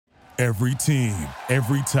Every team,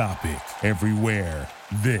 every topic, everywhere.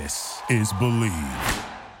 This is Believe.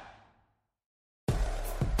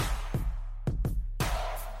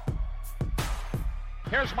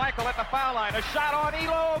 Here's Michael at the foul line. A shot on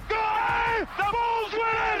Elo. Good! The Bulls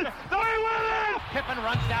win! They win it! Pippen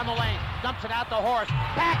runs down the lane, dumps it out to Horace.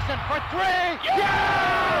 Paxson for three.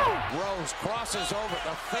 Yeah! Rose crosses over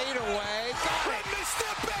the fadeaway. Let me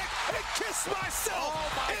step back and kiss myself.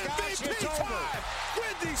 Oh my gosh, MVP it's over. time.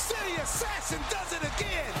 Windy City Assassin does it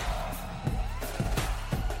again.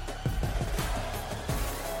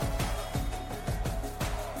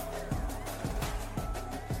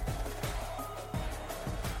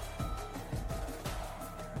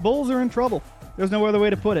 Bulls are in trouble. There's no other way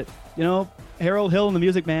to put it. You know, Harold Hill and the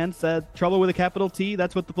Music Man said trouble with a capital T.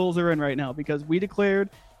 That's what the Bulls are in right now because we declared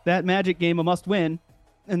that Magic game a must win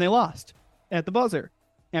and they lost at the buzzer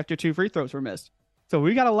after 2 free throws were missed. So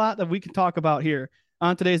we got a lot that we can talk about here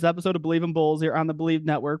on today's episode of Believe in Bulls here on the Believe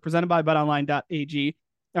Network presented by betonline.ag.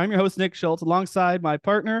 I'm your host, Nick Schultz, alongside my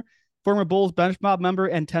partner, former Bulls bench mob member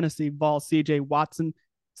and Tennessee Vols, CJ Watson.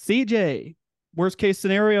 CJ, worst case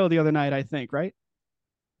scenario the other night, I think, right?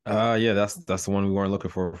 Yeah, that's the one we weren't looking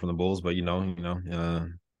for from the Bulls, but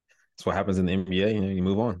that's what happens in the NBA. You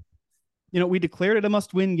move on. You know, we declared it a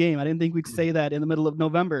must-win game. I didn't think we'd say that in the middle of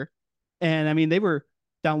November, and I mean they were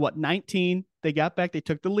down 19. They got back, they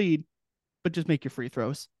took the lead, but just make your free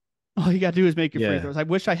throws. All you got to do is make your free throws. I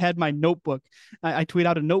wish I had my notebook. I tweet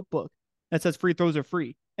out a notebook that says free throws are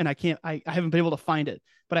free, and I haven't been able to find it,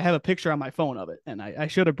 but I have a picture on my phone of it, and I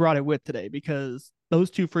should have brought it with today because those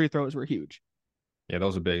 2 free throws were huge. Yeah,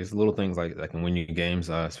 those are big. It's little things like that can win you games,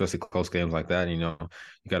 especially close games like that. You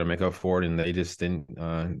got to make up for it, and they just didn't.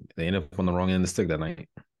 They ended up on the wrong end of the stick that night.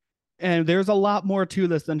 And there's a lot more to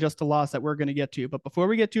this than just a loss that we're going to get to. But before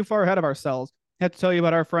we get too far ahead of ourselves, I have to tell you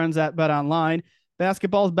about our friends at BetOnline.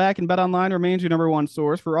 Basketball's back, and BetOnline remains your number one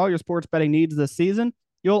source for all your sports betting needs this season.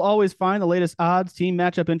 You'll always find the latest odds, team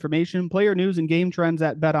matchup information, player news, and game trends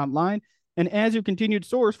at BetOnline. And as your continued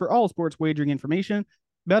source for all sports wagering information,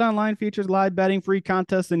 BetOnline features live betting, free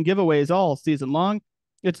contests, and giveaways all season long.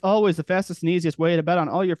 It's always the fastest and easiest way to bet on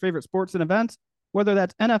all your favorite sports and events, whether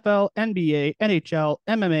that's NFL, NBA, NHL,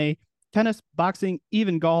 MMA, tennis, boxing,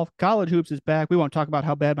 even golf. College hoops is back. We won't talk about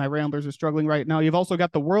how bad my Ramblers are struggling right now. You've also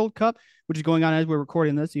got the World Cup, which is going on as we're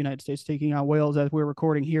recording this. The United States taking on Wales as we're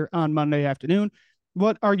recording here on Monday afternoon.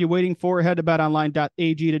 What are you waiting for? Head to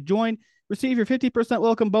betonline.ag to join. Receive your 50%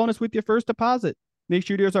 welcome bonus with your first deposit. Make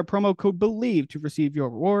sure to use our promo code BELIEVE to receive your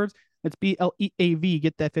rewards. It's BLEAV.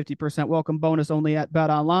 Get that 50% welcome bonus only at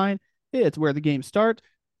BetOnline. It's where the game starts.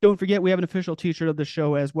 Don't forget, we have an official t-shirt of the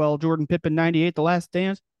show as well. Jordan Pippen 98, The Last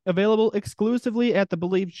Dance, available exclusively at the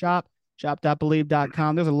Believe shop,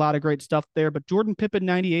 shop.believe.com. There's a lot of great stuff there, but Jordan Pippen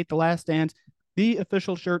 98, The Last Dance, the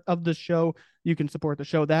official shirt of the show. You can support the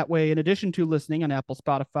show that way, in addition to listening on Apple,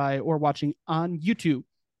 Spotify, or watching on YouTube.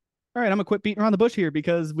 All right, I'm going to quit beating around the bush here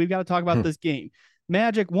because we've got to talk about this game.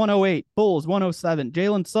 Magic 108, Bulls 107.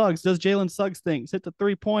 Jalen Suggs does Jalen Suggs things. Hit the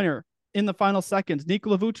three-pointer in the final seconds.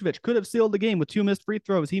 Nikola Vucevic could have sealed the game with 2 missed free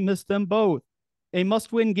throws. He missed them both. A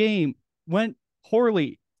must-win game went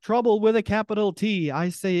poorly. Trouble with a capital T. I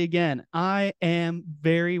say again, I am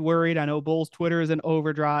very worried. I know Bulls Twitter is in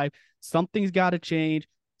overdrive. Something's got to change.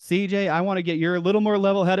 CJ, I want to get you're a little more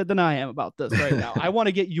level-headed than I am about this right now. I want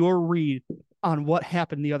to get your read on what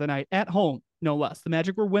happened the other night at home, no less. The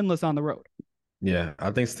Magic were winless on the road. Yeah, I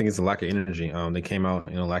think it's a lack of energy. They came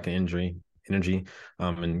out, lack of energy. And you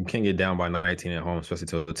can't get down by 19 at home, especially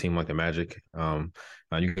to a team like the Magic.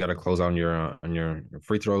 You got to close out on your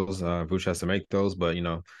free throws. Vooch has to make those, but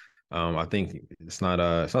I think it's not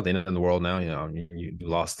the end of the world now. You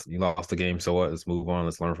lost the game, so what? Let's move on.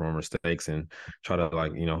 Let's learn from our mistakes and try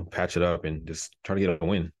to patch it up and just try to get a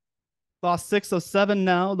win. Lost 6 of 7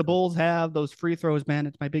 now. The Bulls have those free throws, man.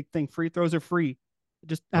 It's my big thing. Free throws are free.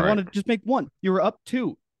 I want to just make one. You were up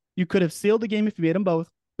 2. You could have sealed the game if you made them both,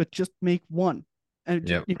 but just make one. And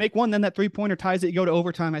you make one, then that 3-pointer ties it. You go to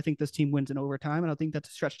overtime. I think this team wins in overtime. I don't think that's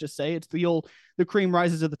a stretch to say. It's the cream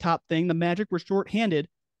rises to the top thing. The Magic were shorthanded.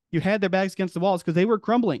 You had their backs against the walls because they were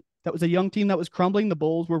crumbling. That was a young team that was crumbling. The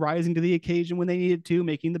Bulls were rising to the occasion when they needed to,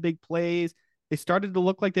 making the big plays. They started to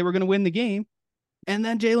look like they were going to win the game. And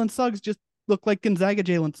then Jalen Suggs just looked like Gonzaga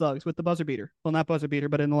Jalen Suggs with the buzzer beater. Well, not buzzer beater,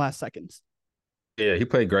 but in the last seconds. Yeah, he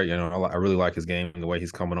played great. I really like his game, the way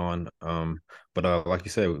he's coming on. But like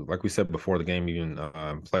we said before the game even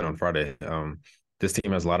played on Friday, this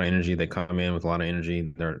team has a lot of energy. They come in with a lot of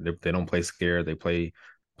energy. They don't play scared. They play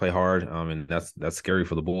hard. And that's scary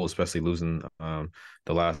for the Bulls, especially losing the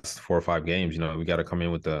last 4 or 5 games. We got to come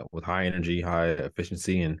in with high energy, high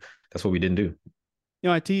efficiency, and that's what we didn't do. You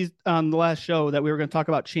know, I teased on the last show that we were going to talk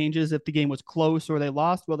about changes if the game was close or they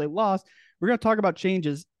lost. Well, they lost. We're going to talk about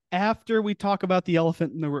changes after we talk about the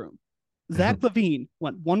elephant in the room. Zach LaVine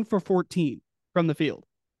went 1 for 14 from the field.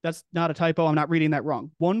 That's not a typo. I'm not reading that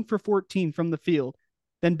wrong. 1 for 14 from the field.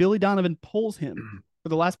 Then Billy Donovan pulls him for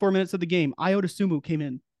the last 4 minutes of the game. Ayo Dosunmu came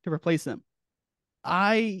in to replace him.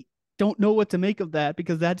 I don't know what to make of that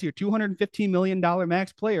because that's your $215 million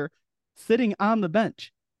max player sitting on the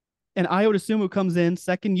bench. And Ayo Dosunmu comes in,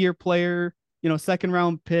 second-year player,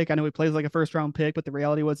 second-round pick. I know he plays like a first-round pick, but the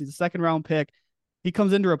reality was he's a second-round pick. He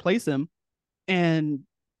comes in to replace him. And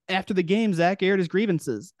after the game, Zach aired his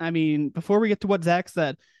grievances. I mean, before we get to what Zach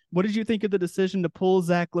said, what did you think of the decision to pull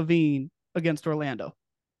Zach LaVine against Orlando?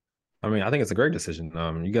 I mean, I think it's a great decision.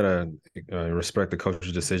 You gotta respect the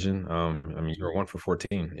coach's decision. I mean, you were 1 for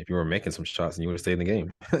 14. If you were making some shots, and you would have stayed in the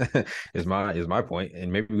game, is my point.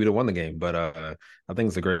 And maybe we'd have won the game. But I think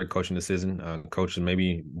it's a great coaching decision. Coach is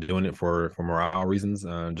maybe doing it for morale reasons,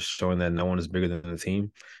 just showing that no one is bigger than the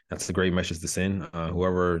team. That's a great message to send.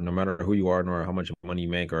 Whoever, no matter who you are, nor how much money you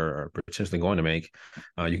make or potentially going to make,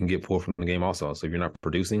 you can get pulled from the game also. So if you're not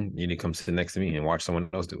producing, you need to come sit next to me and watch someone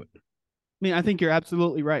else do it. I mean, I think you're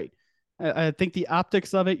absolutely right. I think the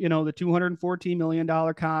optics of it, the $214 million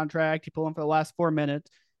contract, you pull him for the last 4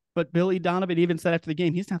 minutes. But Billy Donovan even said after the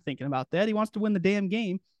game, he's not thinking about that. He wants to win the damn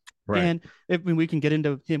game. Right. And we can get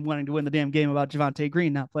into him wanting to win the damn game about Javonte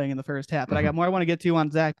Green not playing in the first half. But I got more I want to get to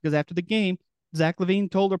on Zach because after the game, Zach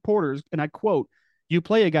LaVine told reporters, and I quote, "You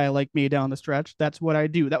play a guy like me down the stretch. That's what I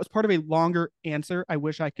do." That was part of a longer answer. I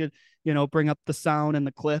wish I could, bring up the sound and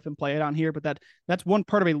the clip and play it on here. But that's one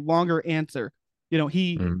part of a longer answer.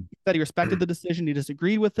 He said he respected the decision. He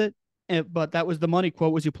disagreed with it. But that was the money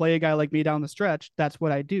quote was, "You play a guy like me down the stretch. That's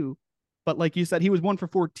what I do." But like you said, he was 1 for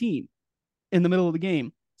 14 in the middle of the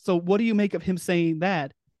game. So what do you make of him saying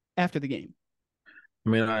that after the game? I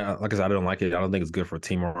mean, like I said, I don't like it. I don't think it's good for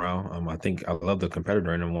team morale. I think I love the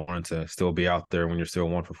competitor and wanting to still be out there when you're still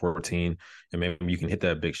 1 for 14, and maybe you can hit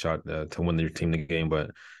that big shot to win your team the game. But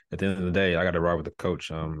at the end of the day, I got to ride with the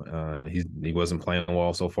coach. He wasn't playing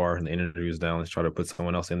well so far, and the energy was down. Let's try to put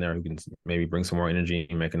someone else in there who can maybe bring some more energy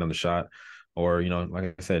and make another shot. Or,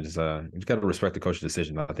 like I said, you just got to respect the coach's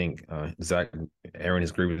decision. I think Zach airing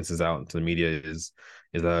his grievances out to the media is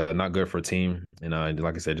not good for a team. And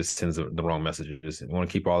like I said, just sends the wrong messages. You want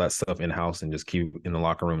to keep all that stuff in-house and just keep in the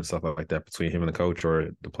locker room and stuff like that between him and the coach or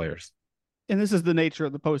the players. And this is the nature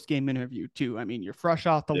of the post-game interview too. I mean, you're fresh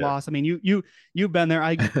off the loss. I mean, you've been there.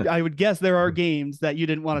 I would guess there are games that you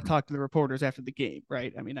didn't want to talk to the reporters after the game,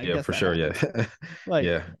 right? I mean, I guess for sure. Happens. Yeah.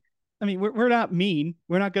 Yeah. I mean, we're not mean.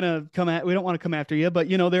 We're not going to we don't want to come after you, but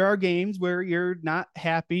there are games where you're not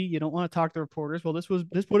happy. You don't want to talk to reporters. Well, this would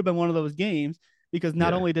have been one of those games because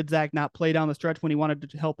not only did Zach not play down the stretch when he wanted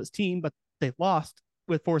to help his team, but they lost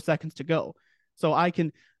with 4 seconds to go. So I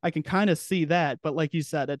can kind of see that. But like you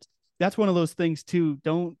said, that's one of those things too.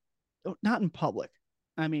 Don't not in public.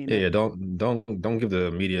 I mean, don't give the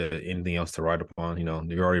media anything else to write upon.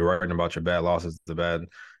 You're already writing about your bad losses,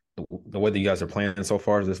 the way that you guys are playing so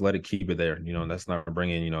far, just let it keep it there. That's not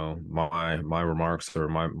bringing, my remarks or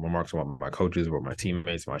my remarks about my coaches or my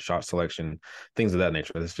teammates, my shot selection, things of that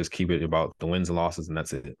nature. Let's just keep it about the wins and losses, and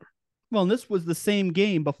that's it. Well, and this was the same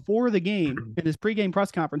game before the game. In his pregame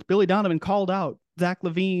press conference, Billy Donovan called out Zach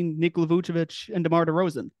LaVine, Nikola Vucevic, and DeMar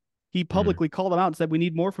DeRozan. He publicly called them out and said, "We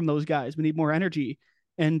need more from those guys. We need more energy."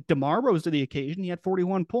 And DeMar rose to the occasion. He had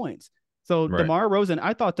 41 points. So right. DeMar Rosen,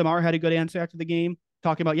 I thought DeMar had a good answer after the game,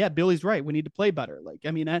 talking about, Billy's right. We need to play better.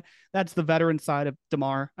 That's the veteran side of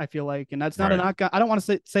DeMar, I feel like. And that's not a knock on, I don't want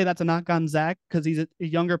to say that's a knock on Zach because he's a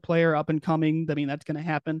younger player up and coming. I mean, that's going to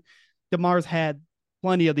happen. DeMar's had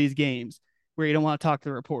plenty of these games where you don't want to talk to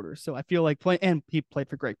the reporters. So I feel like and he played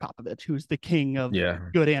for Greg Popovich, who's the king of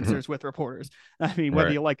good answers with reporters. I mean,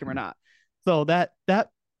 whether you like him or not. So that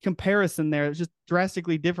comparison there is just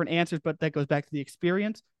drastically different answers, but that goes back to the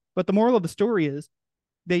experience. But the moral of the story is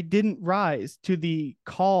they didn't rise to the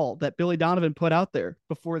call that Billy Donovan put out there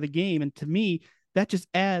before the game. And to me, that just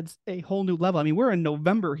adds a whole new level. I mean, we're in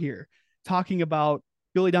November here talking about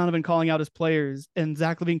Billy Donovan calling out his players and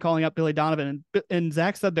Zach LaVine calling out Billy Donovan. And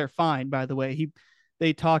Zach said they're fine, by the way.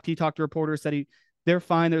 He talked to reporters, said they're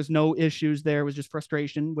fine. There's no issues there. It was just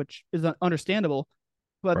frustration, which is understandable.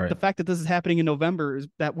 But the fact that this is happening in November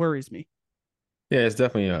that worries me. Yeah, it's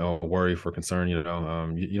definitely a worry for concern. You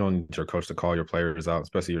don't need your coach to call your players out,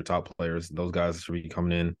 especially your top players. Those guys should be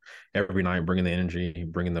coming in every night, bringing the energy,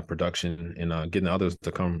 bringing the production, and getting others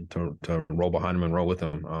to come to roll behind them and roll with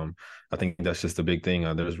them. I think that's just a big thing.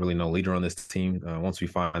 There's really no leader on this team. Once we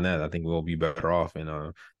find that, I think we'll be better off.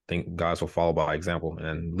 And think guys will follow by example,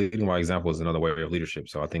 and leading by example is another way of leadership.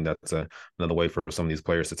 So I think that's another way for some of these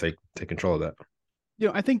players to take control of that.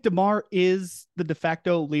 I think DeMar is the de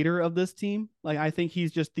facto leader of this team. Like, I think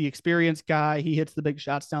he's just the experienced guy. He hits the big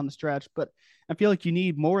shots down the stretch, but I feel like you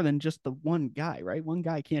need more than just the one guy, right? One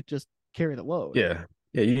guy can't just carry the load. Yeah.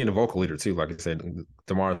 Yeah, you need a vocal leader too. Like I said,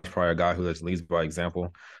 DeMar is probably a guy who leads by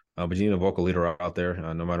example. But you need a vocal leader out there,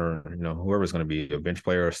 no matter, whoever's going to be a bench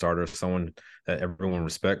player, a starter, someone that everyone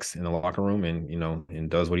respects in the locker room and, and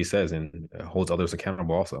does what he says and holds others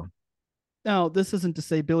accountable also. Now, this isn't to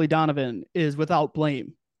say Billy Donovan is without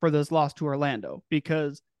blame for this loss to Orlando,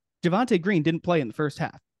 because Javonte Green didn't play in the first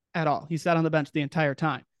half at all. He sat on the bench the entire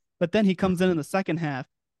time. But then he comes in the second half,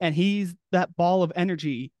 and he's that ball of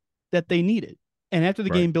energy that they needed. And after the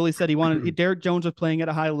game, Billy said he wanted Derrick Jones was playing at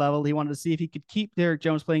a high level. He wanted to see if he could keep Derrick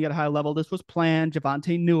Jones playing at a high level. This was planned.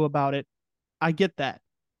 Javonte knew about it. I get that.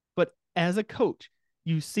 But as a coach,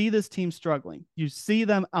 you see this team struggling. You see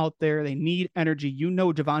them out there. They need energy.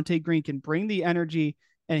 Javonte Green can bring the energy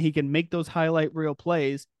and he can make those highlight reel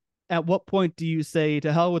plays. At what point do you say,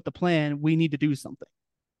 to hell with the plan, we need to do something?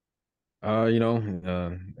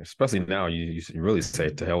 Especially now, you really say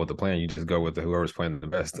to hell with the plan. You just go with whoever's playing the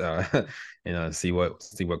best, and see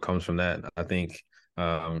what comes from that. I think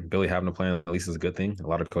Billy having a plan at least is a good thing. A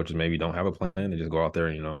lot of coaches maybe don't have a plan; they just go out there,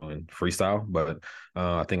 and freestyle. But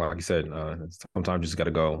I think, like you said, sometimes you just got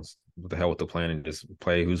to go with the hell with the plan and just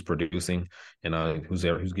play who's producing and who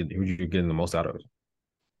you're getting the most out of it.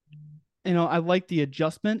 I like the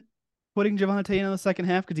adjustment putting Javonte in the second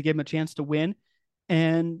half because he gave him a chance to win.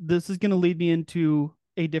 And this is going to lead me into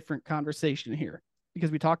a different conversation here because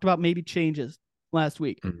we talked about maybe changes last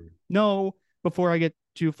week. Mm-hmm. No, before I get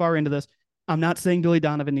too far into this, I'm not saying Billy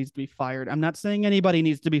Donovan needs to be fired. I'm not saying anybody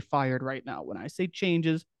needs to be fired right now. When I say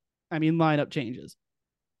changes, I mean lineup changes.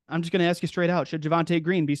 I'm just going to ask you straight out. Should Javonte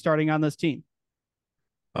Green be starting on this team?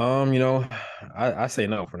 I say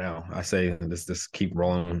no for now. I say let's keep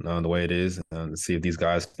rolling the way it is and see if these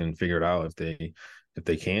guys can figure it out. If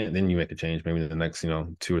they can't, then you make a change maybe in the next,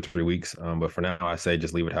 2 or 3 weeks. But for now, I say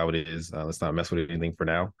just leave it how it is. Let's not mess with anything for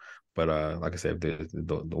now. But like I said,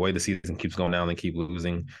 the way the season keeps going down, they keep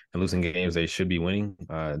losing games they should be winning.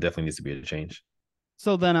 Definitely needs to be a change.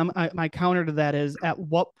 So then my counter to that is, at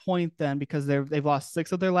what point then, because they've lost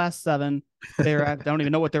 6 of their last 7, I don't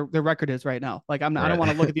even know what their record is right now. Like I don't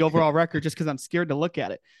want to look at the overall record just because I'm scared to look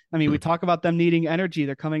at it. I mean, we talk about them needing energy.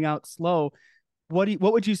 They're coming out slow. What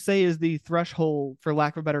would you say is the threshold, for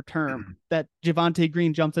lack of a better term, that Javonte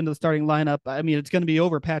Green jumps into the starting lineup? I mean, it's going to be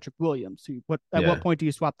over Patrick Williams. What point do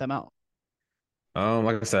you swap them out?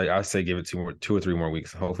 Like I said, I say give it 2 or 3 more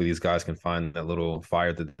weeks. Hopefully these guys can find that little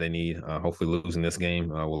fire that they need. Hopefully losing this game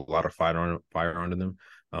with a lot of fire under them.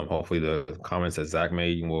 Hopefully the comments that Zach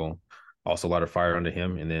made will also light a fire under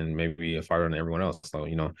him, and then maybe a fire under everyone else. So,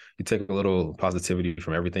 you take a little positivity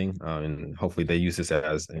from everything, and hopefully they use this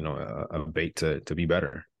as, a bait to be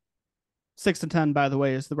better. 6-10, by the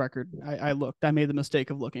way, is the record. I looked. I made the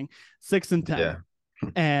mistake of looking. 6-10. Yeah.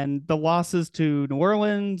 And the losses to New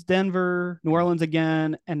Orleans, Denver, New Orleans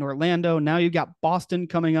again, and Orlando. Now you got Boston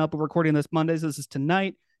coming up. We're recording this Monday. So this is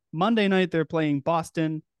tonight. Monday night, they're playing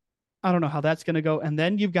Boston. I don't know how that's going to go. And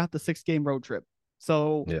then you've got the 6-game road trip.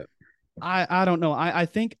 So yeah. I don't know. I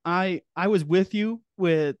think I was with you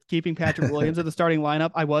with keeping Patrick Williams at the starting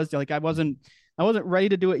lineup. I wasn't ready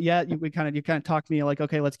to do it yet. You kind of talked me like,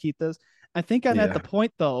 okay, let's keep this. I think I'm at the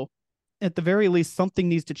point though, at the very least, something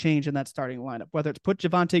needs to change in that starting lineup, whether it's put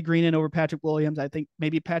Javonte Green in over Patrick Williams. I think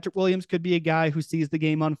maybe Patrick Williams could be a guy who sees the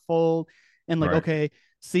game unfold and okay,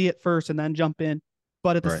 see it first and then jump in.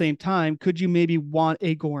 But at the same time, could you maybe want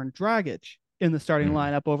a Goran Dragic in the starting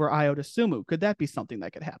lineup over Ayo Dosunmu? Could that be something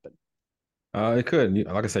that could happen? It could.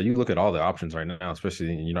 Like I said, you look at all the options right now,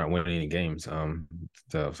 especially you're not winning any games.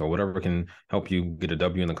 So whatever can help you get a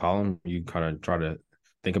W in the column, you kind of try to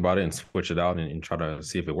think about it and switch it out and try to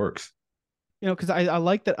see if it works. Because I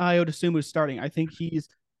like that Ayo Dosunmu is starting. I think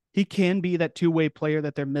he can be that two-way player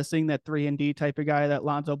that they're missing, that 3-and-D type of guy, that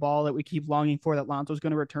Lonzo Ball that we keep longing for, that Lonzo's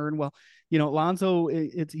going to return. Well, Lonzo,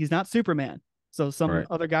 he's not Superman. So some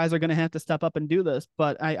other guys are going to have to step up and do this.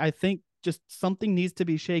 But I think just something needs to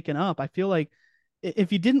be shaken up. I feel like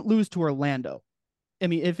if you didn't lose to Orlando, I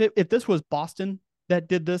mean, if this was Boston that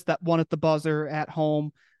did this, that won at the buzzer at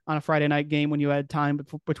home on a Friday night game when you had time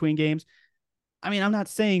between games, I mean, I'm not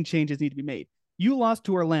saying changes need to be made. You lost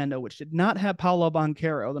to Orlando, which did not have Paolo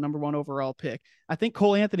Banchero, the number 1 overall pick. I think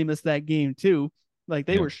Cole Anthony missed that game too. Like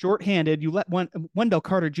they were shorthanded. You let Wendell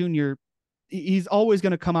Carter Jr., he's always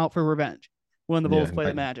going to come out for revenge. when the Bulls Yeah, play the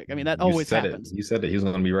like Magic. I mean, that you always said happens. You said that he was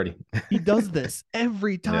going to be ready. He does this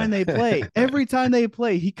every time Yeah. they play. Every time they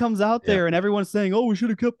play, he comes out Yeah. there and everyone's saying, oh, we should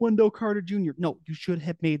have kept Wendell Carter Jr. No, you should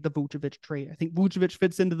have made the Vucevic trade. I think Vucevic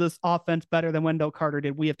fits into this offense better than Wendell Carter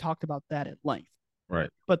did. We have talked about that at length. Right.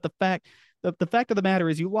 But the fact of the matter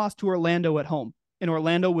is you lost to Orlando at home, and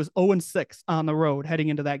Orlando was 0-6 on the road heading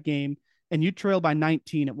into that game, and you trailed by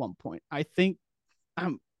 19 at one point. I think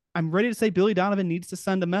I'm ready to say Billy Donovan needs to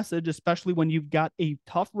send a message, especially when you've got a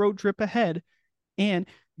tough road trip ahead and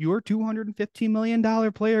your $215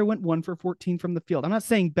 million player went 1 for 14 from the field. I'm not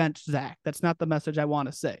saying bench Zach. That's not the message I want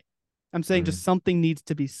to say. I'm saying just something needs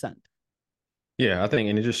to be sent. Yeah, I think,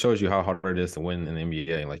 and it just shows you how hard it is to win in the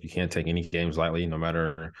NBA. Like, you can't take any games lightly, no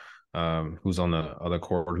matter who's on the other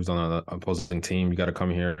court, who's on the opposing team. You got to come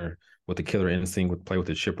here with the killer instinct, play with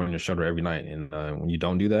the chip on your shoulder every night. And when you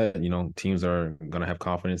don't do that, teams are going to have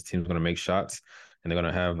confidence. Teams are going to make shots, and they're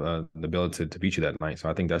going to have the ability to beat you that night. So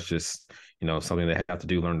I think that's just, something they have to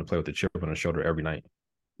do, learn to play with the chip on their shoulder every night.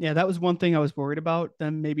 Yeah, that was one thing I was worried about,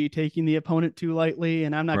 them maybe taking the opponent too lightly.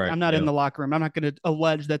 And I'm not in the locker room. I'm not going to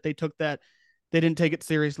allege that they took that. They didn't take it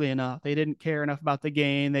seriously enough. They didn't care enough about the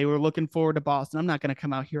game. They were looking forward to Boston. I'm not going to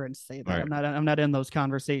come out here and say that. Right. I'm not in those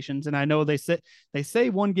conversations. And I know they say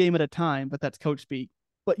one game at a time, but that's coach speak.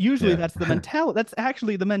 But usually that's the mentality. That's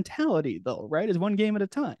actually the mentality, though, right? Is one game at a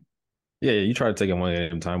time. Yeah, you try to take it one game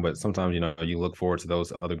at a time, but sometimes you look forward to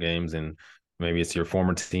those other games, and maybe it's your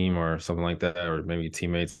former team or something like that, or maybe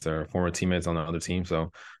teammates or former teammates on the other team.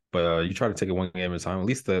 So. But you try to take it one game at a time. At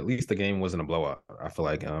least the game wasn't a blowout. I feel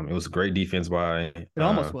like it was great defense by. It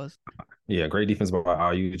almost was. Yeah, great defense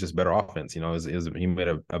by IU. Just better offense. He made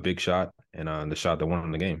a big shot, and the shot that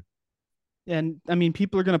won the game. And I mean,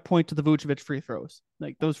 people are going to point to the Vucevic free throws.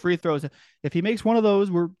 Like those free throws, if he makes one of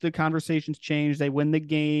those, where the conversations change, they win the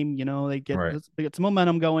game. They get some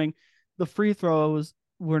momentum going. The free throws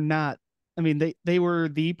were not. I mean, they were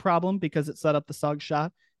the problem because it set up the Suggs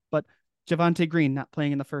shot, but. Javonte Green not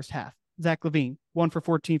playing in the first half. Zach LaVine, 1 for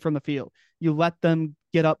 14 from the field. You let them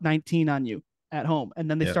get up 19 on you at home. And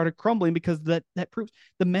then they started crumbling because that proves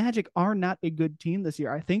the Magic are not a good team this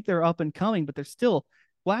year. I think they're up and coming, but they're still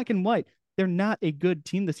black and white. They're not a good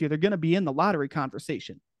team this year. They're going to be in the lottery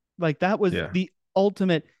conversation. Like that was the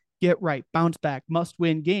ultimate get right, bounce back, must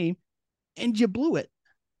win game. And you blew it.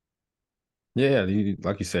 Yeah.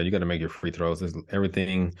 Like you said, you got to make your free throws.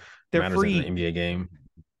 Everything matters free. In the NBA game.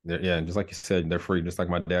 Just like you said, they're free. Just like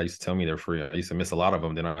my dad used to tell me they're free. I used to miss a lot of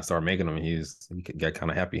them. Then I started making them, and he got kind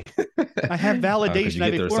of happy. I have validation. I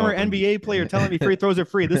have a former NBA player telling me free throws are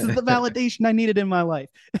free. This is the validation I needed in my life.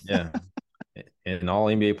 Yeah. And all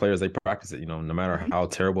NBA players, they practice it. No matter how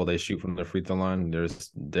terrible they shoot from the free throw line, there's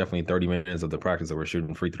definitely 30 minutes of the practice that we're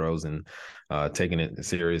shooting free throws and taking it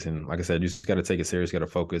serious. And like I said, you just got to take it serious, got to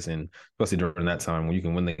focus. And especially during that time when you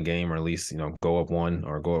can win the game or at least, go up 1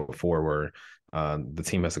 or go up 4 where the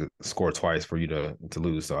team has to score twice for you to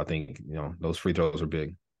lose. So I think, those free throws are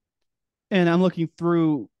big. And I'm looking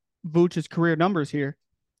through Vooch's career numbers here.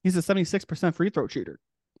 He's a 76% free throw shooter.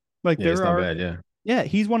 Like it's not bad, Yeah,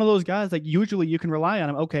 he's one of those guys, like usually you can rely on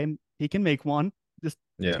him. Okay, he can make one, just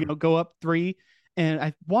go up 3. And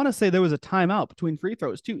I want to say there was a timeout between free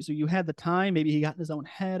throws too. So you had the time, maybe he got in his own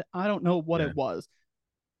head. I don't know what it was,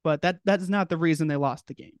 but that is not the reason they lost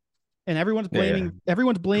the game. And everyone's blaming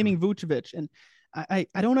Vucevic. And I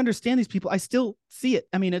don't understand these people. I still see it.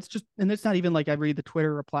 I mean, it's not even like I read the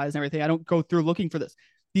Twitter replies and everything. I don't go through looking for this.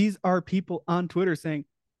 These are people on Twitter saying,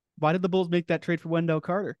 why did the Bulls make that trade for Wendell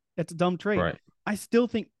Carter? That's a dumb trade. Right. I still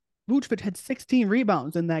think Vucevic had 16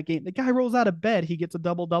 rebounds in that game. The guy rolls out of bed, he gets a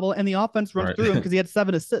double-double, and the offense runs through him because he had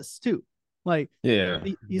 7 assists too. Like,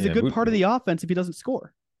 he's a good part of the offense if he doesn't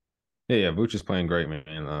score. Yeah, Vooch is playing great,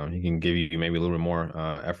 man. He can give you maybe a little bit more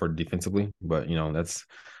effort defensively, but that's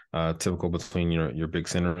typical between your big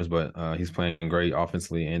centers. But he's playing great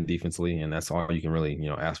offensively and defensively, and that's all you can really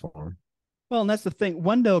ask for him. Well, and that's the thing.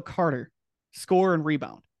 Wendell Carter, score and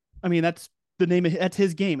rebound. I mean, that's the name of that's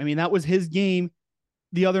his game. I mean, that was his game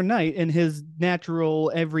the other night in his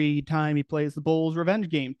natural every time he plays the Bulls revenge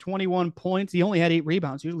game. 21 points. He only had 8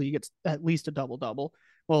 rebounds. Usually he gets at least a double-double.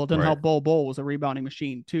 Well, it doesn't help. Bol was a rebounding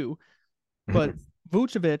machine too. But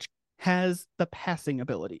Vucevic has the passing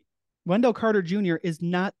ability. Wendell Carter Jr. is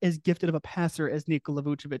not as gifted of a passer as Nikola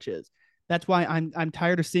Vucevic is. That's why I'm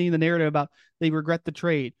tired of seeing the narrative about they regret the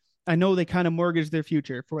trade. I know they kind of mortgaged their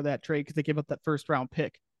future for that trade because they gave up that first-round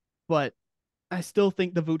pick. But I still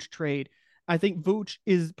think the Vooch trade, I think Vooch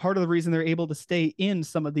is part of the reason they're able to stay in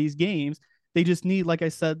some of these games. They just need, like I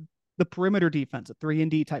said, the perimeter defense, a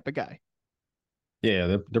 3-and-D type of guy.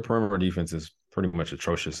 Yeah, the perimeter defense is pretty much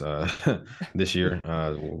atrocious this year,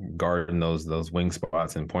 guarding those wing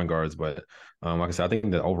spots and point guards. But like I said, I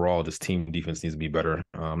think that overall, just team defense needs to be better.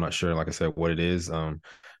 I'm not sure, like I said, what it is.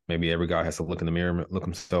 Maybe every guy has to look in the mirror, look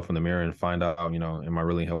himself in the mirror, and find out, am I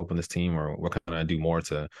really helping this team, or what can I do more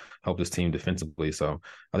to help this team defensively? So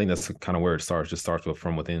I think that's kind of where it starts. Just starts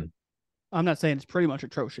from within. I'm not saying it's pretty much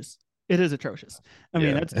atrocious. It is atrocious. I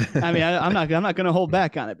mean, Yeah. I'm not going to hold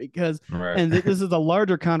back on it because, Right. and this is a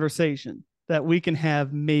larger conversation that we can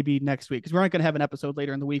have maybe next week, because we're not going to have an episode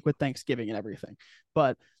later in the week with Thanksgiving and everything.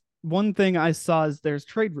 But one thing I saw is there's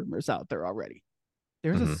trade rumors out there already.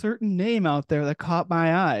 There's a certain name out there that caught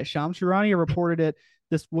my eye. Shams Charania reported it.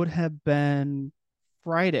 This would have been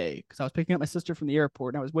Friday because I was picking up my sister from the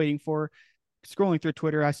airport and I was waiting for scrolling through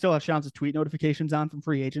Twitter. I still have Shams' tweet notifications on from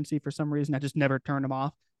free agency for some reason. I just never turned them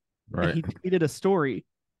off. Right. And he tweeted a story,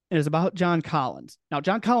 and it's about John Collins. Now,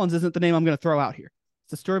 John Collins isn't the name I'm going to throw out here.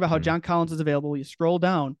 It's a story about how John Collins is available. You scroll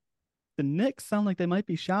down. The Knicks sound like they might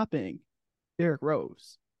be shopping Derrick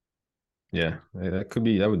Rose. Yeah, that could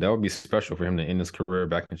be that would be special for him to end his career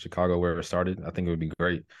back in Chicago where it started. I think it would be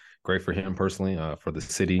great for him personally, for the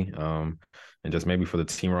city, and just maybe for the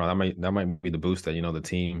team around. That might be the boost that the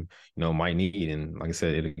team might need. And like I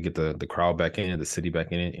said, it'll get the crowd back in it, the city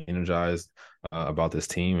back in it, energized about this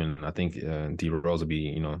team. And I think D Rose will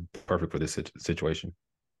be perfect for this situation.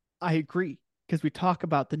 I agree, because we talk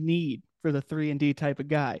about the need for the 3-and-D type of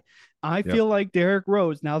guy. I feel like Derrick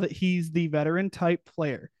Rose, now that he's the veteran type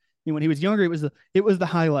player. When he was younger, it was the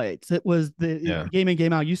highlights. It was the game in,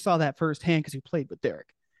 game out. You saw that firsthand because you played with Derrick.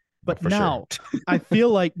 But now, I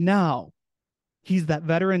feel like now he's that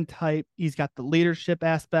veteran type. He's got the leadership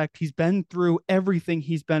aspect. He's been through everything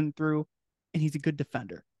he's been through, and he's a good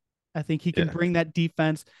defender. I think he can bring that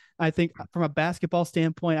defense. I think from a basketball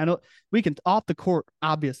standpoint, I know we can off the court,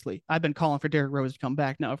 obviously. I've been calling for Derrick Rose to come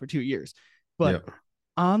back now for 2 years. But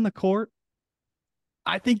on the court,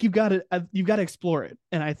 I think you've got to explore it,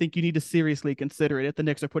 and I think you need to seriously consider it if the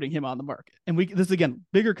Knicks are putting him on the market. And this is, again,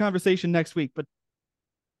 bigger conversation next week, but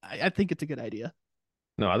I think it's a good idea.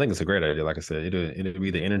 No, I think it's a great idea. Like I said, it'll be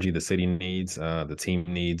the energy the city needs, the team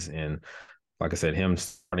needs, and like I said, him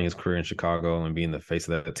starting his career in Chicago and being the face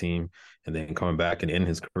of that team, and then coming back and end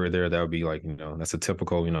his career there, that would be like that's a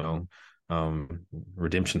typical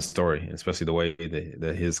redemption story, especially the way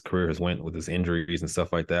that his career has went with his injuries and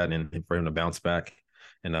stuff like that, and for him to bounce back.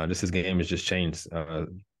 And just his game has just changed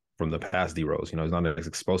from the past D Rose. He's not as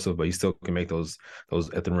explosive, but he still can make those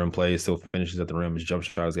at the rim plays, still finishes at the rim. His jump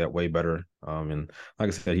shot has got way better. And like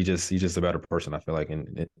I said, he's just a better person, I feel like,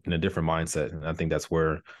 in a different mindset. And I think that's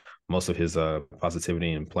where most of his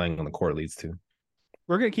positivity and playing on the court leads to.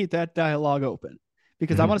 We're going to keep that dialogue open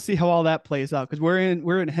because I want to see how all that plays out, because we're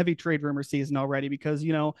in heavy trade rumor season already, because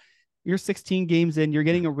you're 16 games in, you're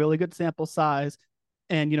getting a really good sample size.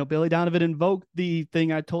 And, Billy Donovan invoked the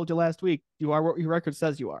thing I told you last week. You are what your record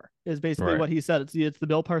says you are, is basically what he said. It's the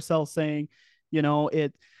Bill Parcells saying,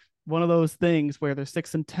 it's one of those things where they're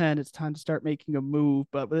 6-10. It's time to start making a move.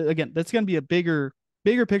 But again, that's going to be a bigger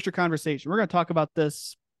picture conversation. We're going to talk about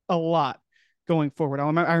this a lot going forward.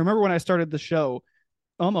 I remember when I started the show,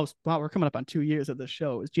 we're coming up on 2 years of this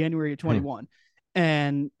show. It was January of 21.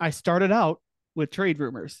 And I started out with trade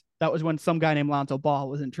rumors. That was when some guy named Lonzo Ball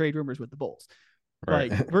was in trade rumors with the Bulls.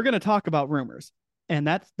 Right. Like, we're going to talk about rumors, and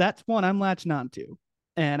that's one I'm latching on to.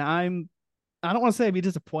 And I don't want to say I'd be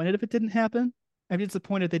disappointed if it didn't happen. I'd be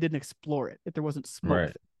disappointed if they didn't explore it, if there wasn't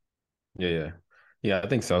smoke. Right. Yeah, I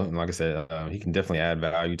think so. And like I said, he can definitely add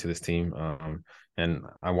value to this team. And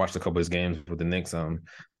I watched a couple of his games with the Knicks. I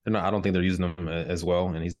don't think they're using him as well,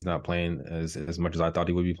 and he's not playing as much as I thought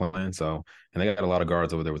he would be playing. So, and they got a lot of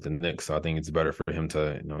guards over there with the Knicks. So I think it's better for him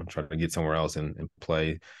to try to get somewhere else and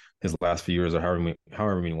play his last few years, or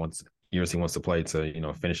however many years he wants to play,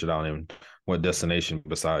 to finish it out in what destination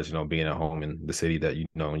besides being at home in the city that you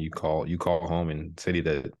call home, and city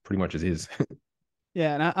that pretty much is his.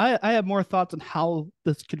 Yeah, and I have more thoughts on how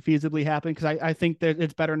this could feasibly happen, because I think that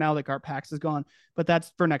it's better now that Garpax is gone, but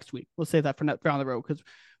that's for next week. We'll save that for down the road, because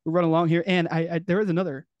we're running along here, and there is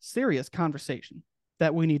another serious conversation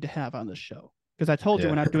that we need to have on this show, because I told you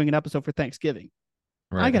we're not doing an episode for Thanksgiving.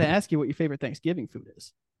 Right. I got to ask you what your favorite Thanksgiving food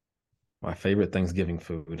is. My favorite Thanksgiving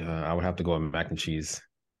food, I would have to go with mac and cheese.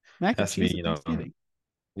 Mac and cheese, Thanksgiving.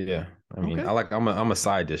 Yeah, I mean, I'm a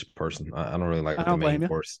side dish person. I don't really like the main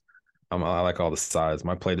course. I like all the sides.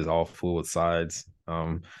 My plate is all full with sides.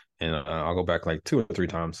 And I'll go back like 2 or 3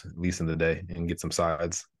 times at least in the day and get some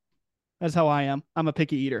sides. That's how I am. I'm a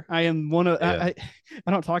picky eater. I am one of. I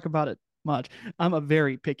don't talk about it much. I'm a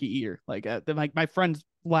very picky eater. Like my friends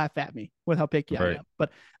laugh at me with how picky I am.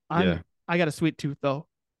 But I got a sweet tooth though.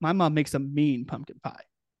 My mom makes a mean pumpkin pie.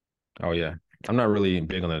 Oh yeah. I'm not really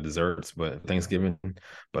big on the desserts, but Thanksgiving.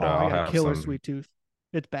 But I I'll got a have killer some. sweet tooth.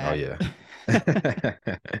 It's Oh bad. yeah.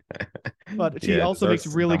 But she Yeah, also makes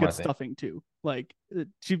desserts really not my good thing. stuffing too. Like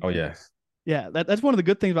she, Oh yeah. yeah, that's one of the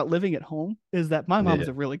good things about living at home is that my mom Yeah. is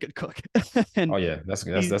a really good cook. And Oh yeah. That's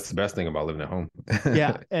she- that's the best thing about living at home.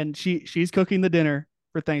 yeah, and she's cooking the dinner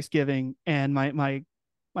for Thanksgiving, and my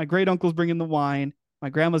great uncle's bringing the wine. My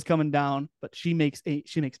grandma's coming down, but she makes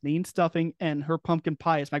mean stuffing, and her pumpkin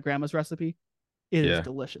pie is my grandma's recipe. It is Yeah.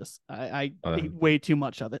 delicious. I Uh, eat way too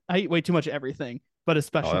much of it. I eat way too much of everything, but Oh,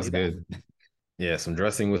 especially that's that. good. Yeah, some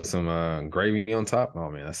dressing with some gravy on top. Oh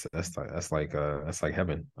man, that's like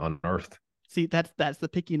heaven on earth. See, that's the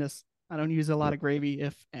pickiness. I don't use a lot of gravy,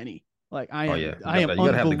 if any. Like Oh yeah, I am you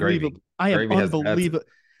gotta have the gravy. unbelievable. I am Gravy has to add to- unbelievable.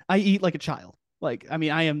 I eat like a child. Like, I mean,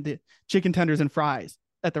 I am the chicken tenders and fries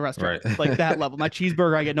at the restaurant, Right. like that level. My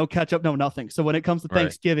cheeseburger, I get no ketchup, no nothing. So when it comes to Right.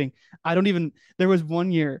 Thanksgiving, I don't even. There was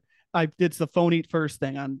one year I did the phone eat first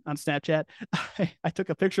thing on Snapchat. I took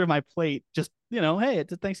a picture of my plate, just hey,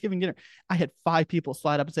 it's a Thanksgiving dinner. I had 5 people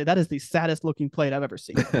slide up and say that is the saddest looking plate I've ever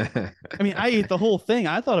seen. I mean, I ate the whole thing.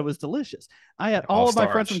 I thought it was delicious. I had all of my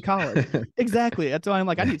friends from college. Exactly. That's why I'm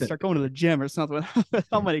like, I need to start going to the gym or something.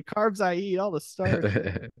 How many carbs I eat, all the starch.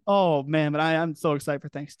 Oh man, but I'm so excited for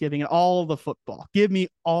Thanksgiving and all the football. Give me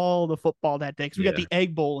all the football that day because we got Yeah. the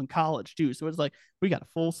Egg Bowl in college too. So it's like we got a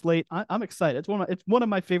full slate. I'm excited. It's one of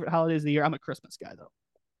my favorite holidays of the year. I'm a Christmas guy though.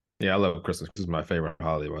 Yeah, I love Christmas. This is my favorite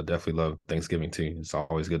holiday, but I definitely love Thanksgiving too. It's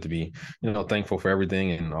always good to be, thankful for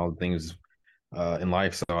everything and all the things in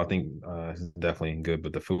life. So I think it's definitely good,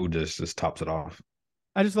 but the food just tops it off.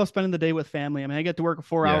 I just love spending the day with family. I mean, I get to work a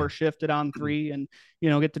 4-hour shift at On 3 and,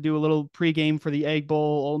 get to do a little pregame for the Egg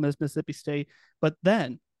Bowl, Ole Miss, Mississippi State. But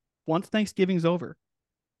then once Thanksgiving's over,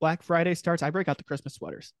 Black Friday starts, I break out the Christmas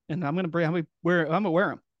sweaters and I'm going to wear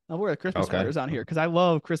them. I'll wear the Christmas Okay. sweaters on here because I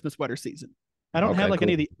love Christmas sweater season. I don't Okay, have like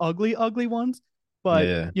any of cool. the ugly ones, but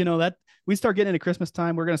Yeah. that we start getting into Christmas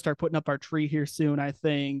time. We're going to start putting up our tree here soon, I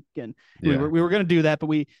think. And Yeah. we were going to do that, but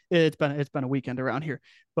it's been a weekend around here,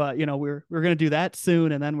 but we're going to do that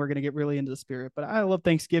soon. And then we're going to get really into the spirit, but I love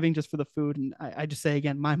Thanksgiving just for the food. And I just say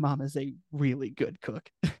again, my mom is a really good cook.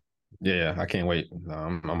 Yeah, I can't wait.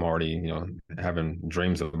 I'm already, having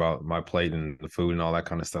dreams about my plate and the food and all that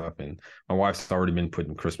kind of stuff. And my wife's already been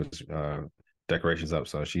putting Christmas decorations up,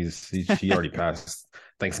 so she already passed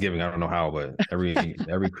Thanksgiving. I don't know how, but every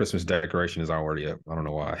Christmas decoration is already up. I don't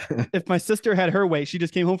know why. If my sister had her way, she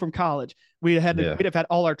just came home from college. We'd have had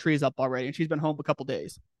all our trees up already, and she's been home a couple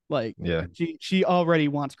days. Like, Yeah. she already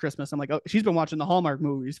wants Christmas. I'm like, oh, she's been watching the Hallmark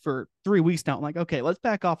movies for 3 weeks now. I'm like, okay, let's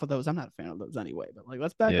back off of those. I'm not a fan of those anyway, but like,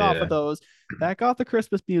 let's back off Yeah. of those. Back off the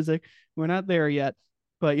Christmas music. We're not there yet,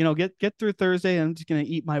 but get through Thursday. And I'm just gonna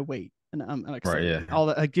eat my weight, and I'm excited. Right, yeah. All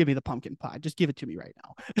that. Give me the pumpkin pie. Just give it to me right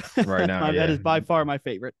now. Right now, That yeah. is by far my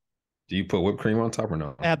favorite. Do you put whipped cream on top or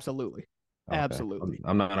no? Absolutely. Okay. Absolutely.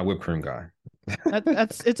 I'm not a whipped cream guy.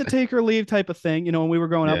 It's a take or leave type of thing. When we were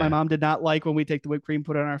growing up, Yeah. my mom did not like when we take the whipped cream,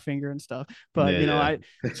 put it on our finger and stuff. But Yeah.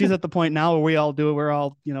 she's at the point now where we all do it. We're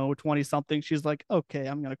all 20 something. She's like, okay,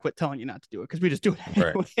 I'm gonna quit telling you not to do it because we just do it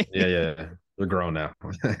Right. anyway. Yeah. We're grown now.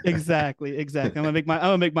 Exactly. I'm gonna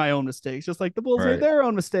make my own mistakes, just like the Bulls made Right. their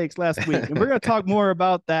own mistakes last week. And we're gonna talk more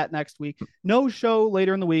about that next week. No show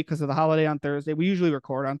later in the week because of the holiday on Thursday. We usually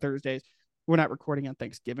record on Thursdays. We're not recording on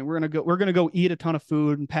Thanksgiving. We're gonna go eat a ton of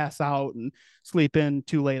food and pass out and sleep in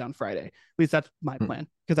too late on Friday. At least that's my plan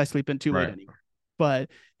because I sleep in too late Right. anyway. But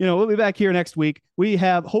we'll be back here next week. We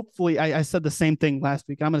have hopefully I said the same thing last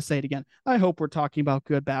week. I'm gonna say it again. I hope we're talking about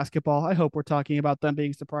good basketball. I hope we're talking about them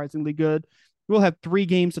being surprisingly good. We'll have 3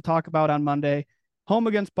 games to talk about on Monday. Home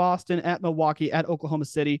against Boston, at Milwaukee, at Oklahoma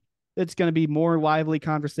City. It's going to be more lively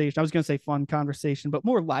conversation. I was going to say fun conversation, but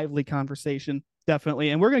more lively conversation,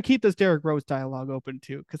 definitely. And we're going to keep this Derrick Rose dialogue open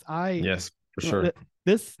too, because Yes, for sure.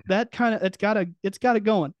 it's got it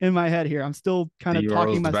going in my head here. I'm still kind of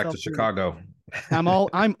talking myself back to through it. Chicago. I'm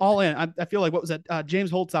all in. I feel like what was that? James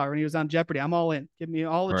Holtzhauer when he was on Jeopardy. I'm all in. Give me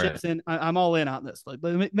all the Right. chips in. I'm all in on this. Like,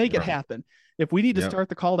 make it Right. happen. If we need to Yep. start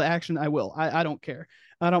the call to action, I will. I don't care.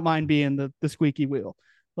 I don't mind being the squeaky wheel.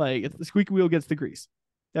 Like, if the squeaky wheel gets the grease.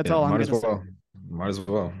 That's all I'm might gonna as well. say. Might as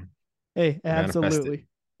well. Hey, Manifest it. absolutely.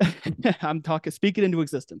 I'm talking. Speak it into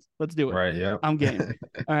existence. Let's do it. Right. Yeah. I'm game.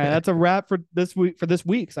 All right, that's a wrap for this week. For this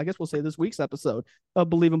week's, I guess we'll say this week's episode of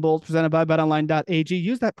Believe in Bulls, presented by BetOnline.ag.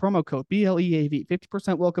 Use that promo code BLEAV,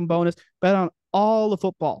 50% welcome bonus. Bet on all the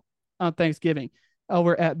football on Thanksgiving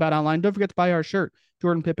over at BetOnline. Don't forget to buy our shirt,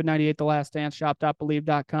 Jordan Pippen 98, The Last Dance.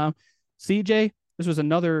 Shop.believe.com. CJ, this was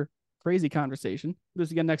another crazy conversation. Do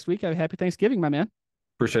this again next week. Have a happy Thanksgiving, my man.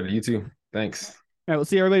 Appreciate it. You too. Thanks. All right, we'll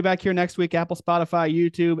see everybody back here next week, Apple, Spotify,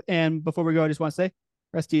 YouTube. And before we go, I just want to say,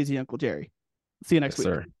 rest easy, Uncle Jerry. See you next week.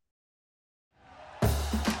 Sir.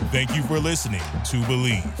 Thank you for listening to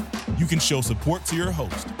Believe. You can show support to your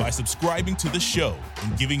host by subscribing to the show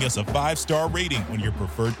and giving us a 5-star rating on your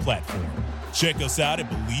preferred platform. Check us out at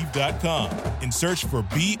Believe.com and search for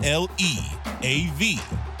BLEAV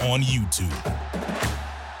on YouTube.